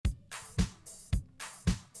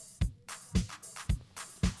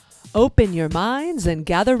Open your minds and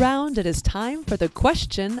gather round. It is time for the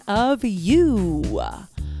question of you.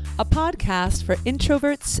 A podcast for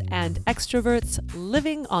introverts and extroverts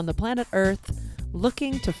living on the planet Earth,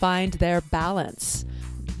 looking to find their balance.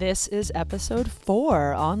 This is episode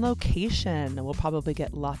 4 on location. We'll probably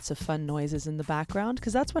get lots of fun noises in the background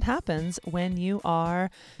because that's what happens when you are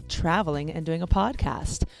traveling and doing a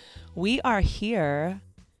podcast. We are here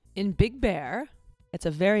in Big Bear. It's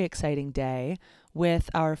a very exciting day with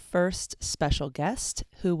our first special guest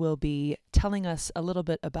who will be telling us a little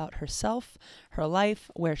bit about herself, her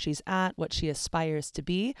life, where she's at, what she aspires to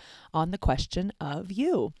be on the question of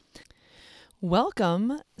you.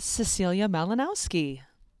 Welcome, Cecylia Malinowski.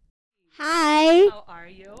 Hi. How are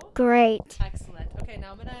you? Great. Excellent. Okay,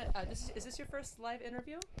 now I'm gonna. Is this your first live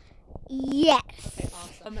interview? Yes. Okay,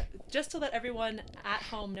 awesome. Just to let everyone at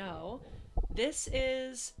home know, this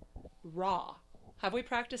is raw. Have we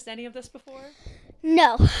practiced any of this before?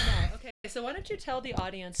 No. No. Okay, so why don't you tell the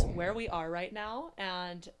audience where we are right now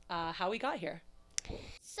and how we got here?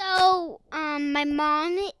 So, my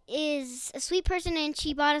mom is a sweet person and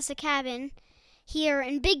she bought us a cabin here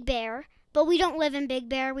in Big Bear, but we don't live in Big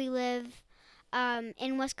Bear. We live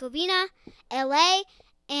in West Covina, LA,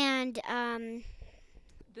 and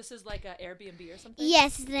This is like an Airbnb or something?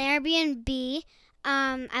 yes, it's an Airbnb.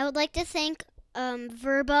 I would like to thank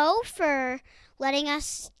Verbo for letting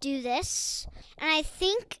us do this. And I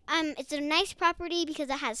think it's a nice property because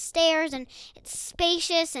it has stairs and it's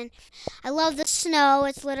spacious and I love the snow.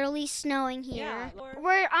 It's literally snowing here. Yeah.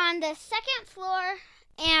 We're on the second floor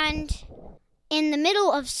and in the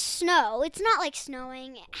middle of snow. It's not like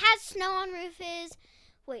snowing. It has snow on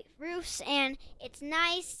roofs and it's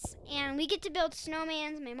nice and we get to build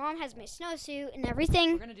snowmans. My mom has my snowsuit and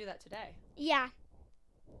everything. We're going to do that today. Yeah.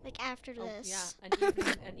 Like after this. Yeah,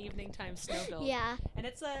 an evening time snow build. Yeah. And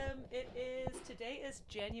today is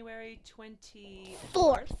January 24th.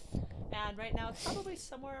 4th. And right now it's probably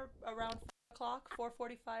somewhere around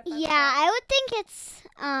 4:45. Yeah, I would think it's,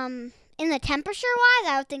 in the temperature-wise,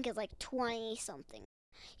 I would think it's like 20-something.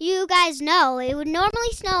 You guys know, it would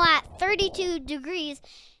normally snow at 32 degrees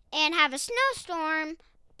and have a snowstorm,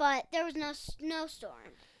 but there was no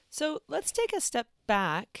snowstorm. So let's take a step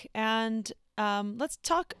back and let's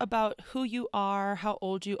talk about who you are, how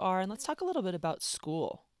old you are, and let's talk a little bit about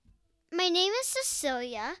school. My name is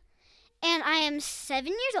Cecylia, and I am 7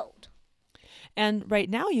 years old. And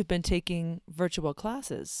right now you've been taking virtual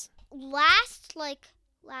classes. Last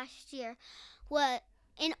year.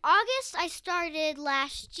 In August I started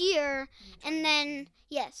last year, and then,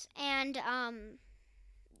 yes, and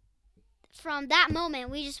from that moment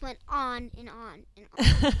we just went on and on and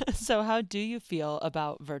on. So how do you feel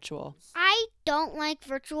about virtual? I don't like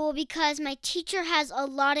virtual because my teacher has a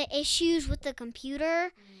lot of issues with the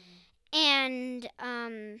computer, and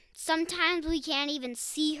sometimes we can't even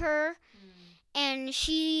see her, and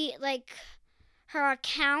she, her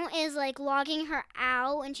account is, logging her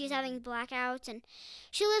out, and she's having blackouts, and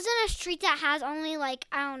she lives in a street that has only,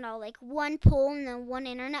 one pole and then one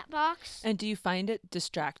internet box. And do you find it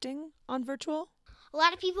distracting on virtual? A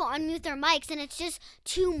lot of people unmute their mics, and it's just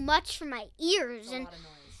too much for my ears. It's a lot of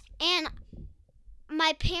noise. And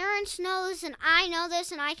my parents know this, and I know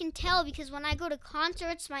this, and I can tell because when I go to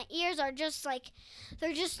concerts, my ears are just,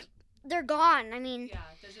 they're gone. I mean, Yeah,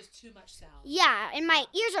 there's just too much sound. yeah, and my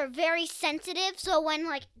ears are very sensitive, so when,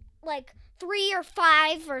 3 or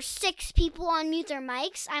 5 or 6 people unmute their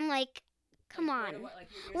mics, I'm like, come on.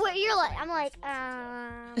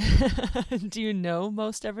 Do you know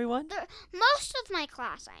most everyone? Most of my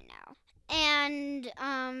class I know. And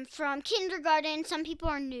from kindergarten, some people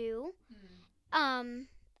are new.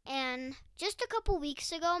 And just a couple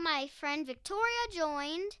weeks ago, my friend Victoria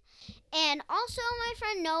joined. And also my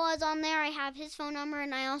friend Noah's on there. I have his phone number,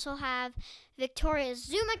 and I also have Victoria's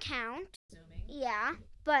Zoom account. Zooming. Yeah.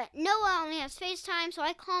 But Noah only has FaceTime, so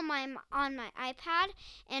I call on my iPad.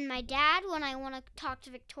 And my dad, when I want to talk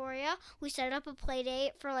to Victoria, we set up a play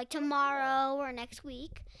date for tomorrow or next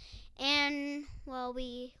week. And,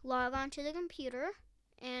 we log onto the computer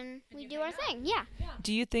and we do our thing. Yeah.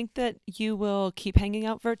 Do you think that you will keep hanging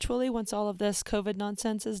out virtually once all of this COVID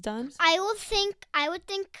nonsense is done? I would think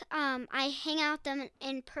I hang out with them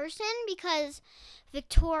in person because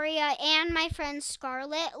Victoria and my friend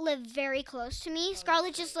Scarlett live very close to me.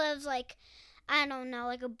 Scarlett just lives a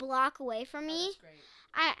block away from me. That's great.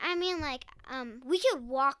 I mean, we could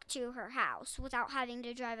walk to her house without having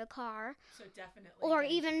to drive a car. So definitely. Or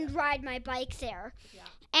even ride my bike there. Yeah.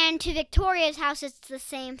 And to Victoria's house, it's the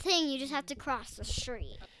same thing. You just have to cross the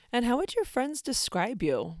street. And how would your friends describe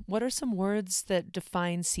you? What are some words that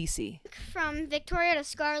define Cece? From Victoria to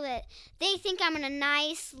Scarlett, they think I'm a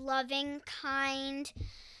nice, loving, kind,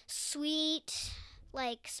 sweet,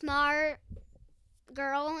 smart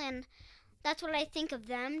girl, and that's what I think of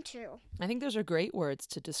them too. I think those are great words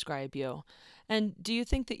to describe you. And do you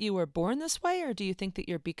think that you were born this way, or do you think that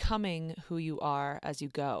you're becoming who you are as you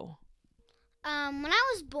go? When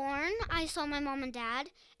I was born, I saw my mom and dad,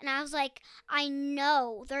 and I was like, I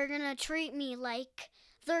know they're gonna treat me like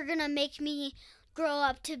they're gonna make me grow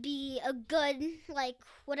up to be a good,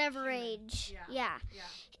 whatever age. Yeah.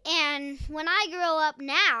 And when I grow up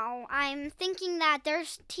now, I'm thinking that they're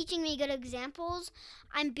teaching me good examples.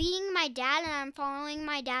 I'm being my dad, and I'm following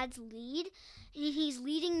my dad's lead. He's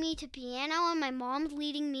leading me to piano, and my mom's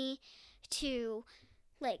leading me to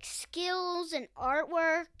skills and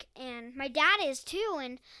artwork, and my dad is too,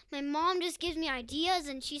 and my mom just gives me ideas,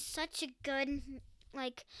 and she's such a good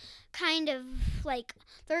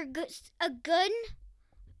they're a good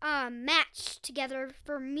match together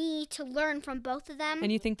for me to learn from both of them.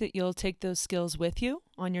 And you think that you'll take those skills with you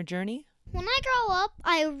on your journey? When I grow up,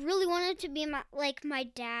 I really wanted to be my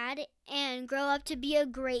dad and grow up to be a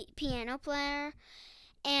great piano player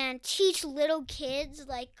and teach little kids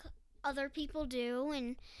like other people do,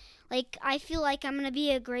 and I feel like I'm going to be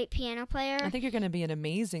a great piano player. I think you're going to be an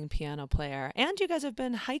amazing piano player. And you guys have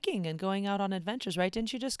been hiking and going out on adventures, right?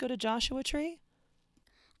 Didn't you just go to Joshua Tree?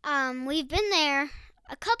 We've been there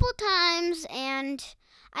a couple times, and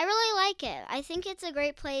I really like it. I think it's a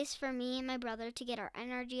great place for me and my brother to get our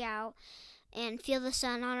energy out and feel the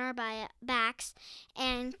sun on our backs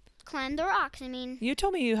and climb the rocks. You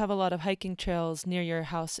told me you have a lot of hiking trails near your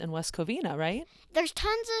house in West Covina, right? There's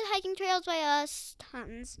tons of hiking trails by us,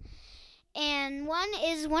 tons. And one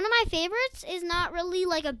of my favorites is not really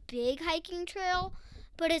a big hiking trail,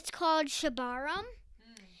 but it's called Shabaram.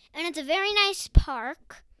 And it's a very nice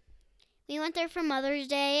park. We went there for Mother's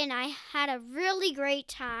Day, and I had a really great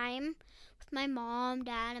time with my mom,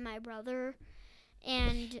 dad, and my brother.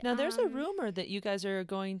 And now there's a rumor that you guys are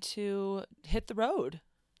going to hit the road.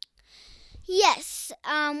 Yes,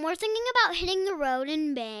 we're thinking about hitting the road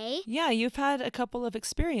in May. Yeah, you've had a couple of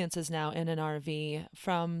experiences now in an RV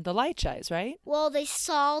from the Light Eyes, right? Well, they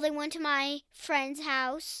went to my friend's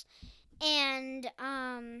house, and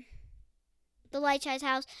the Light Eyes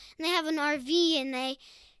house, and they have an RV, and they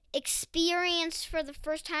experienced for the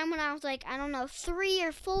first time when I was 3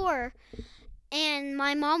 or 4. And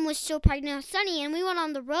my mom was still pregnant with Sunny, and we went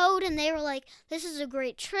on the road, and they were like, this is a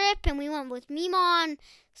great trip, and we went with Mima, and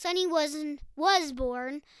Sunny was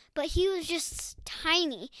born, but he was just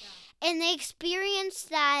tiny. Yeah. And they experienced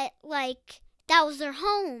that, that was their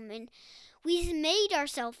home, and we made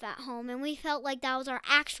ourselves at home, and we felt like that was our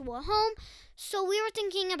actual home. So we were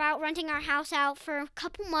thinking about renting our house out for a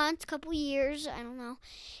couple months, couple years, I don't know,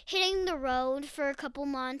 hitting the road for a couple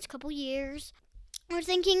months, couple years. We're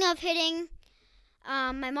thinking of hitting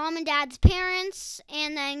my mom and dad's parents,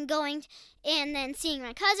 and then seeing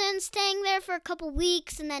my cousins, staying there for a couple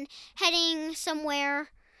weeks, and then heading somewhere,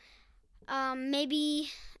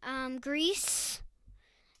 maybe Greece.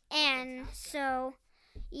 And so,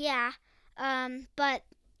 yeah. But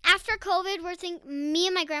after COVID, me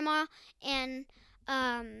and my grandma and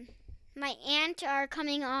my aunt are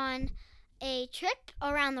coming on a trip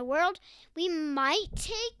around the world. We might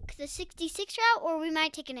take the 66 route, or we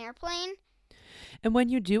might take an airplane. And when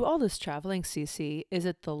you do all this traveling, Cece, is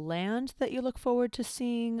it the land that you look forward to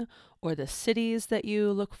seeing, or the cities that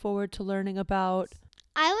you look forward to learning about?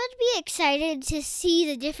 I would be excited to see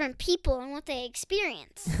the different people and what they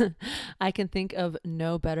experience. I can think of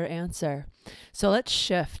no better answer. So let's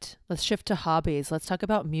shift. Let's shift to hobbies. Let's talk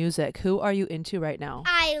about music. Who are you into right now?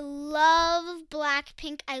 I love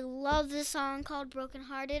Blackpink. I love the song called Broken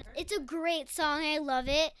Hearted. It's a great song. I love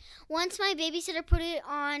it. Once my babysitter put it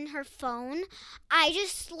on her phone, I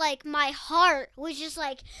just, my heart was just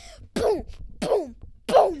boom, boom,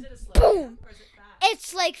 boom, Is it a slow boom. jam, or is it fast?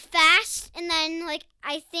 It's fast, and then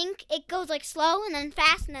I think it goes slow and then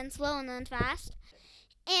fast and then slow and then fast.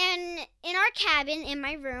 And in our cabin in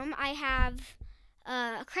my room, I have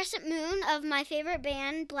a crescent moon of my favorite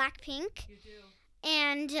band, Blackpink. You do.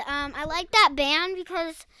 And I like that band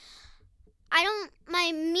because me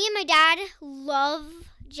and my dad love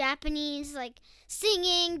Japanese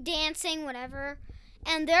singing, dancing, whatever.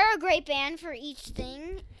 And they're a great band for each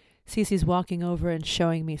thing. Cece's walking over and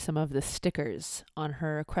showing me some of the stickers on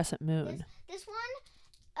her crescent moon. This one,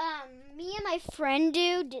 me and my friend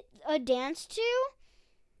do a dance to,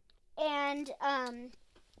 and I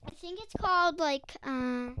think it's called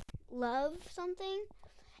love something,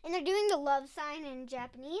 and they're doing the love sign in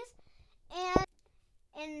Japanese, and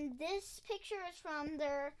And this picture is from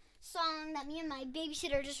their song that me and my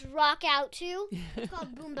babysitter just rock out to. It's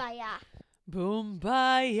called Boombaya.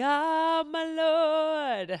 Boombaya, my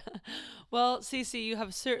lord. Well, Cece, you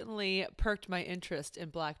have certainly perked my interest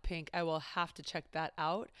in Blackpink. I will have to check that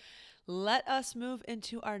out. Let us move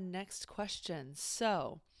into our next question.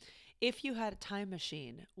 So, if you had a time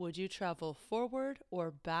machine, would you travel forward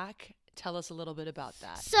or back? Tell us a little bit about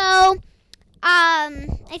that. So, I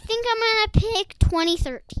think I'm gonna pick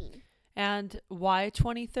 2013. And why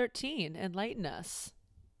 2013? Enlighten us.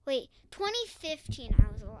 Wait, 2015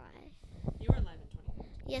 I was alive. You were alive in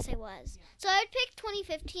 2015. Yes, I was. Yeah. So I'd pick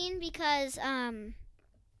 2015 because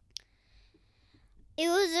it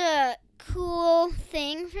was a cool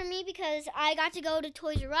thing for me because I got to go to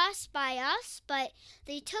Toys R Us by us, but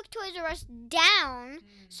they took Toys R Us down,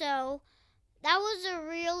 so that was a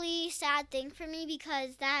really sad thing for me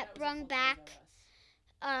because that brought back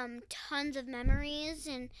tons of memories,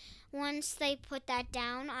 and once they put that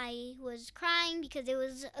down, I was crying because it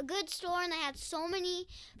was a good store and they had so many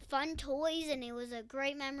fun toys and it was a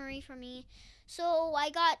great memory for me. So I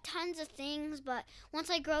got tons of things, but once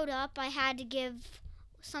I growed up, I had to give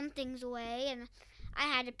some things away and I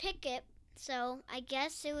had to pick it. So I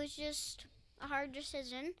guess it was just a hard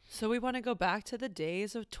decision. So we want to go back to the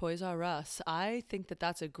days of Toys R Us. I think that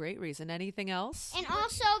that's a great reason. Anything else? And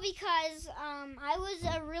also because I was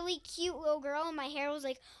a really cute little girl and my hair was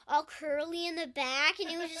like all curly in the back and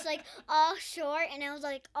it was just like all short and it was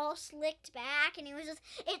like all slicked back and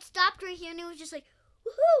it stopped right here and it was just like,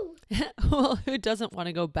 woohoo! Well, who doesn't want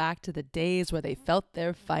to go back to the days where they felt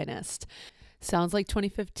their finest? Sounds like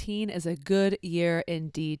 2015 is a good year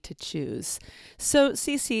indeed to choose. So,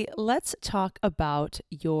 Cece, let's talk about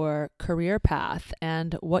your career path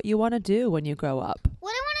and what you want to do when you grow up.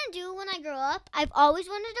 What I want to do when I grow up, I've always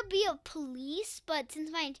wanted to be a police, but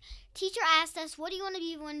since my teacher asked us, what do you want to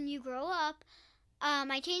be when you grow up?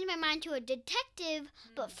 I changed my mind to a detective,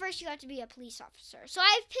 but first you have to be a police officer. So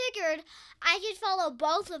I figured I could follow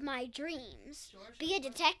both of my dreams, be a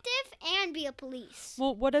detective and be a police.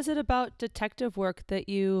 Well, what is it about detective work that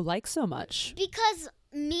you like so much? Because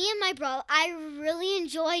me and my brother, I really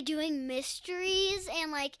enjoy doing mysteries,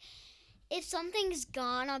 and like, if something's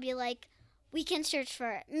gone, I'll be like, we can search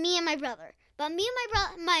for it. Me and my brother. But me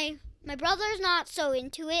and my brother's not so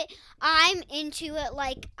into it. I'm into it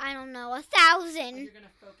like, I don't know, 1,000. You're going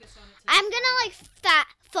to focus on it? I'm going to like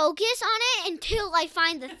focus on it until I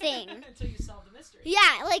find the thing. Until you solve the mystery.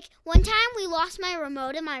 Yeah, like one time we lost my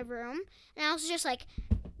remote in my room and I was just like,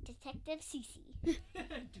 Detective Cece.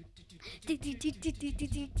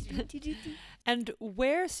 And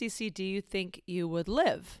where, Cece, do you think you would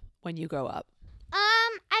live when you grow up?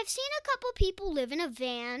 I've seen a couple people live in a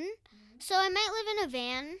van. So I might live in a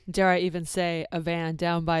van. Dare I even say a van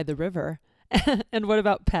down by the river? And what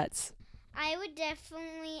about pets? I would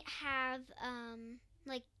definitely have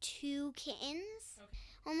like 2 kittens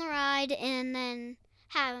on the ride and then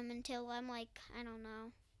have them until I'm like, I don't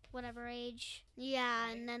know, whatever age. Yeah,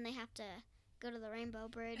 and then they have to go to the Rainbow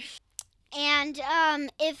Bridge. And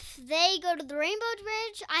if they go to the Rainbow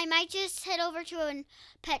Bridge, I might just head over to a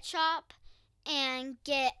pet shop and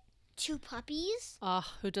get 2 puppies.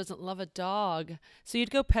 Who doesn't love a dog? So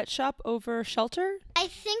you'd go pet shop over shelter? I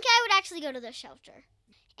think I would actually go to the shelter.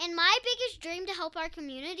 And my biggest dream to help our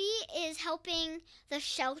community is helping the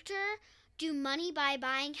shelter do money by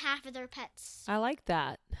buying half of their pets. I like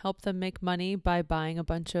that. Help them make money by buying a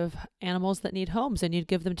bunch of animals that need homes, and you'd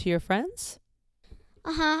give them to your friends?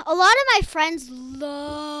 Uh-huh. A lot of my friends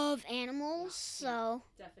love animals, so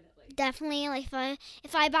definitely like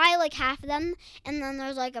if I buy like half of them and then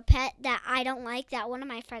there's like a pet that I don't like that one of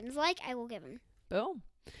my friends like, I will give him. Boom.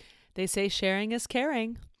 They say sharing is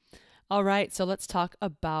caring. All right, so let's talk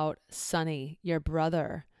about Sunny, your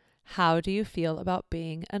brother. How do you feel about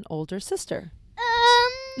being an older sister?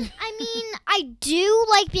 I mean, I do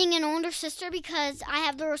like being an older sister because I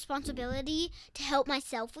have the responsibility to help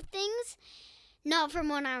myself with things. Not from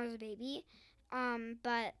when I was a baby,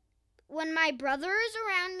 but when my brother is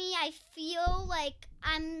around me, I feel like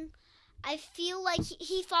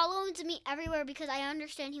he follows me everywhere because I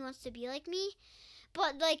understand he wants to be like me.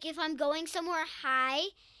 But like if I'm going somewhere high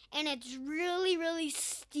and it's really, really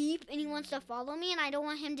steep and he wants to follow me and I don't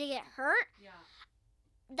want him to get hurt,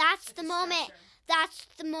 that's the moment. That's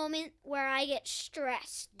the moment where I get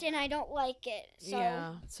stressed and I don't like it.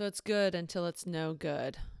 So it's good until it's no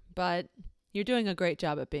good. But you're doing a great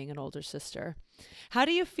job at being an older sister. How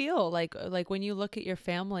do you feel like when you look at your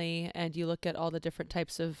family and you look at all the different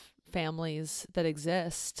types of families that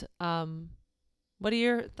exist? What are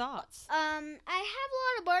your thoughts? I have a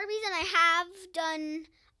lot of Barbies and I have done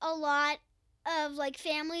a lot of like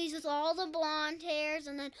families with all the blonde hairs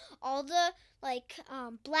and then all the like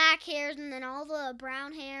black hairs and then all the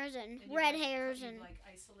brown hairs and red hairs and like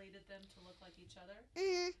isolated them to look like each other.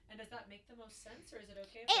 Mhm. And does that make the most sense, or is it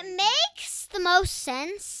okay? It makes the most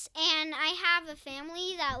sense, and I have a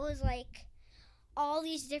family that was like all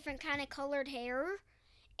these different kind of colored hair,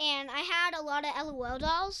 and I had a lot of LOL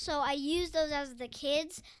dolls, so I used those as the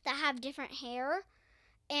kids that have different hair,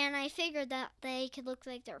 and I figured that they could look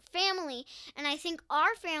like their family, and I think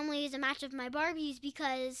our family is a match of my Barbies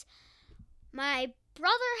because my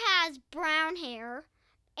brother has brown hair,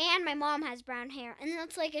 and my mom has brown hair, and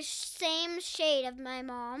it's like a same shade of my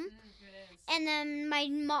mom. It is. And then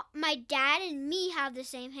my dad and me have the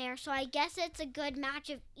same hair, so I guess it's a good match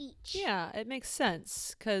of each. Yeah, it makes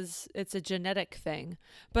sense because it's a genetic thing.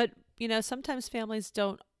 But, sometimes families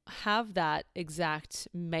don't have that exact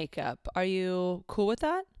makeup. Are you cool with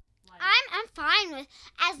that? I'm fine with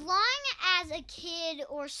as long as a kid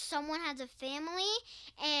or someone has a family,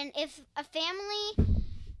 and if a family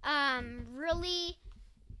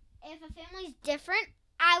if a family's different,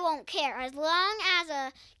 I won't care. As long as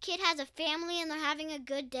a kid has a family and they're having a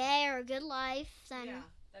good day or a good life, then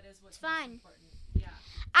that is what's it's fine. Important. Yeah.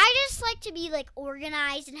 I just like to be like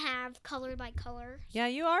organized and have color by color. Yeah,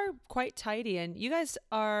 you are quite tidy, and you guys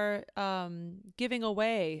are giving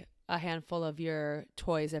away a handful of your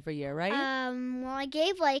toys every year, right? Well, I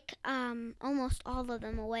gave like almost all of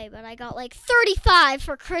them away, but I got like 35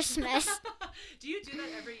 for Christmas. Do you do that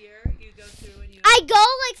every year? You go through and I go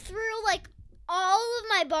like through like all of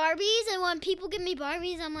my Barbies, and when people give me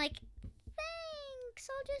Barbies, I'm like, thanks,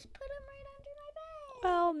 I'll just put them right under my bed.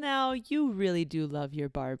 Well, now you really do love your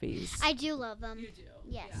Barbies. I do love them. You do?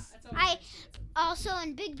 Yes. Yeah, nice also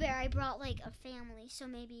in Big Bear, I brought like a family, so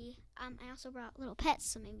maybe I also brought little pets,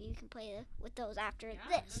 so maybe you can play with those after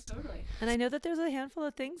this. Totally. And I know that there's a handful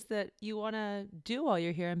of things that you want to do while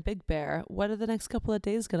you're here in Big Bear. What are the next couple of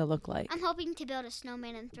days going to look like? I'm hoping to build a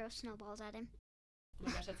snowman and throw snowballs at him. Oh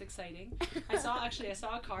my gosh, that's exciting. I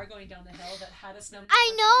saw a car going down the hill that had a snowman.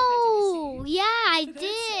 I know! Yeah, I That's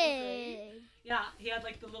did. So yeah, he had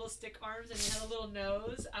like the little stick arms and he had a little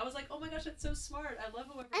nose. I was like, oh my gosh, that's so smart. I love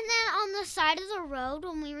it. And then on the side of the road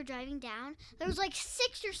when we were driving down, there was like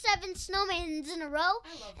 6 or 7 snowmans in a row. I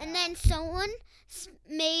love that. And then someone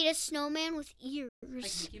made a snowman with ears. Like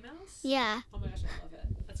Mickey Mouse? Yeah. Oh my gosh, I love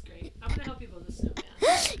it. That's great. I'm going to help you build a snowman.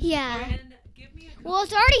 Yeah. Right, and give me a well,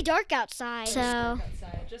 it's already dark outside, so. Dark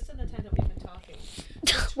outside, just in the time that we've been talking.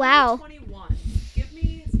 Wow. 2021. Give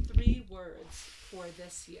me 3 words for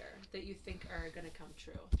this year that you think are going to come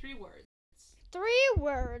true. 3 words. 3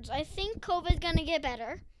 words. I think COVID's going to get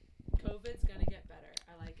better. COVID's going to get better.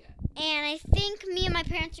 I like it. And I think me and my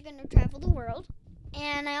parents are going to travel the world.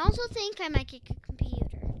 And I also think I might get a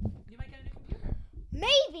computer. You might get a new computer.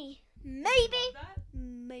 Maybe. You love that?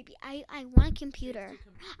 Maybe. I want a computer.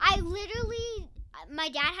 My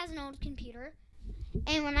dad has an old computer.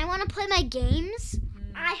 And when I want to play my games,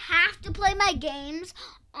 I have to play my games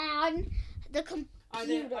on the computer. Are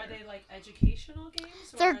they like educational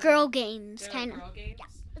games? They're girl games, kind of. Girl games? Yeah.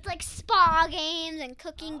 It's like spa games and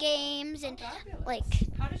cooking games and fabulous. like.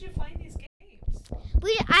 How did you find these games?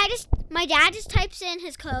 My dad just types in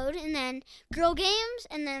his code and then girl games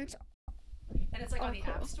and then. And it's like on the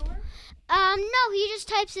App Store? No, he just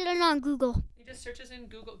types it in on Google. He just searches in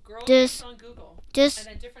Google girl games on Google. And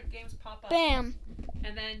then different games pop up. Bam.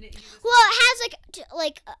 And then you just well, it has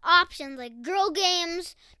like options like girl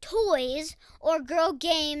games, toys, or girl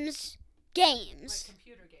games. Like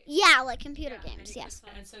computer games. Yeah, like computer games, yes.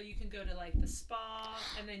 And so you can go to like the spa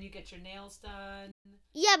and then you get your nails done.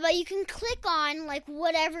 Yeah, but you can click on like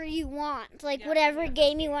whatever you want, like whatever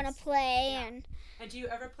game you want to play. Yeah. And do you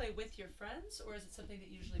ever play with your friends, or is it something that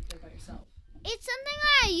you usually play by yourself? It's something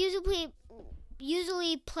I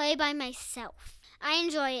usually play by myself. I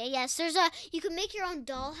enjoy it. Yes, you can make your own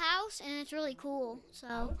dollhouse, and it's really cool. So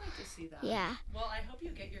I would like to see that. Yeah. Well, I hope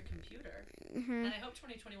you get your computer, and I hope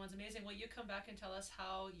 2021 is amazing. Will you come back and tell us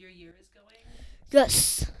how your year is going?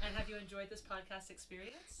 Yes. And have you enjoyed this podcast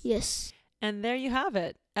experience? Yes. And there you have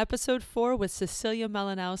it. Episode 4 with Cecylia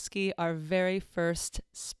Malinowski, our very first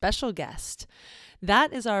special guest.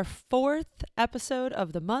 That is our 4th episode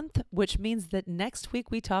of the month, which means that next week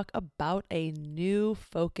we talk about a new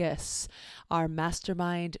focus, our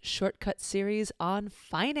Mastermind Shortcut series on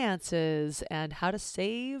finances and how to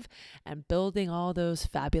save, and building all those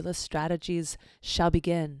fabulous strategies shall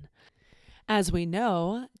begin. As we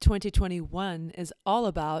know, 2021 is all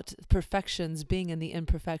about perfections being in the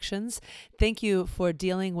imperfections. Thank you for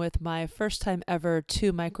dealing with my first time ever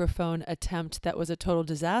 2-microphone attempt that was a total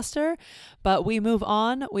disaster. But we move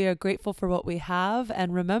on. We are grateful for what we have.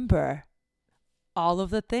 And remember, All of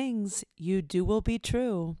the things you do will be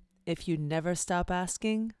true if you never stop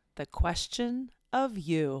asking the question of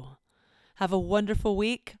you. Have a wonderful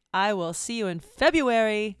week. I will see you in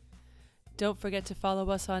February. Don't forget to follow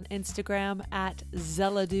us on Instagram at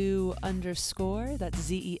Zelladu_. That's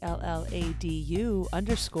ZELLADU_.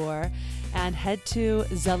 And head to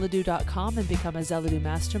Zelladu.com and become a Zelladu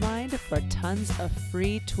Mastermind for tons of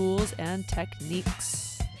free tools and techniques.